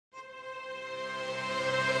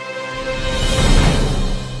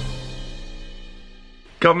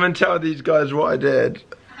Come and tell these guys what I did.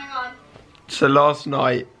 Hang on. So last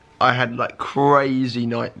night, I had like crazy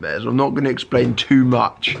nightmares. I'm not going to explain too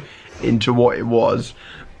much into what it was.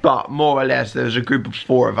 But more or less, there was a group of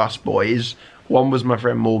 4 of us boys. One was my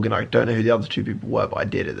friend Morgan. I don't know who the other 2 people were, but I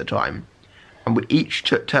did at the time. And we each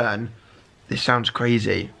took turn. This sounds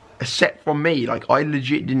crazy. Except from me. Like, I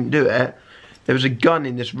legit didn't do it. There was a gun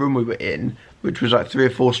in this room we were in, which was like 3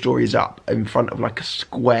 or 4 stories up in front of like a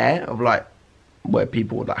square of like where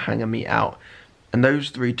people would like hang and meet out. And those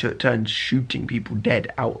 3 took turns shooting people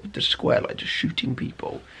dead out of the square, like just shooting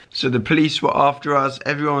people. So the police were after us.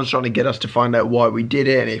 Everyone was trying to get us to find out why we did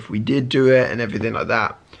it and if we did do it and everything like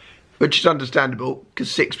that. Which is understandable,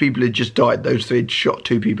 because 6 people had just died. Those 3 had shot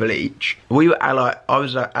 2 people each. We were like, I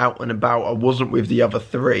was out and about. I wasn't with the other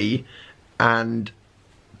 3, and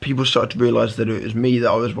people started to realise that it was me, that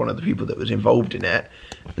I was one of the people that was involved in it,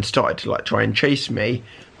 and started to like try and chase me.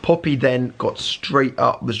 Poppy then got straight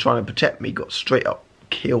up, was trying to protect me, got straight up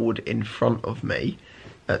killed in front of me.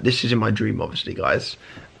 This is in my dream, obviously, guys.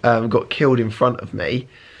 Got killed in front of me.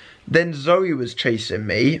 Then Zoe was chasing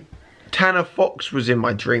me. Tanner Fox was in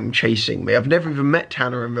my dream chasing me. I've never even met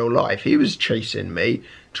Tanner in real life. He was chasing me,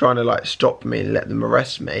 trying to like stop me and let them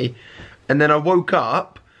arrest me. And then I woke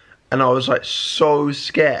up and I was like so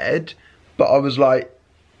scared, but I was like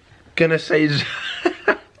gonna say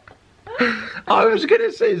I was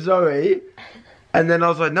gonna say Zoe, and then I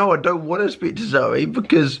was like, no, I don't want to speak to Zoe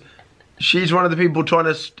because she's one of the people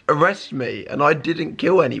trying to arrest me and I didn't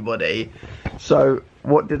kill anybody. So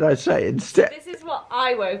what did I say instead? This is what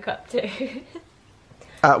I woke up to.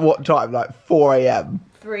 At what time? Like 4 AM?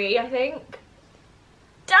 3, I think.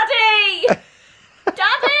 Daddy!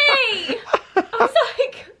 Daddy! I was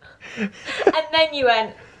like... And then you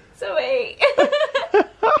went, Zoe.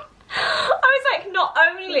 I was like, not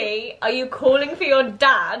only are you calling for your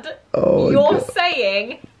dad, you're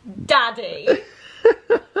saying daddy.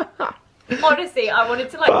 Honestly, I wanted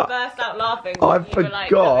to like burst out laughing. I you were, like,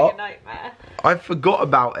 having a nightmare. I forgot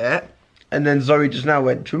about it, and then Zoe just now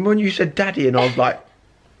went, do you remember when you said daddy? And I was like,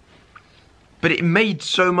 but it made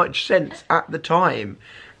so much sense at the time.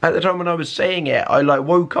 At the time when I was saying it, I like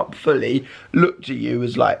woke up fully, looked at you,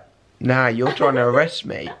 was like, nah, you're trying to arrest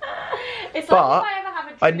me. It's but like if I ever have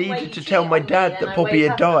a dream I needed to tell my dad that Poppy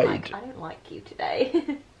had died. Like, I don't like you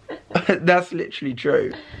today. That's literally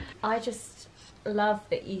true. I just love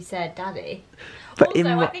that you said daddy. But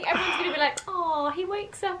also, I think everyone's going to be like, oh, he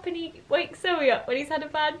wakes up and he wakes Zoe up when he's had a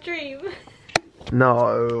bad dream.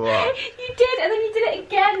 No. You did, and then you did it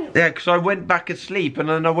again. Yeah, because I went back asleep and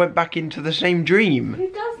then I went back into the same dream. Who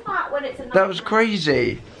does that when it's a nightmare? That was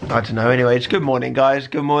crazy. I don't know. Anyway, it's good morning, guys.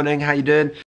 Good morning. How you doing?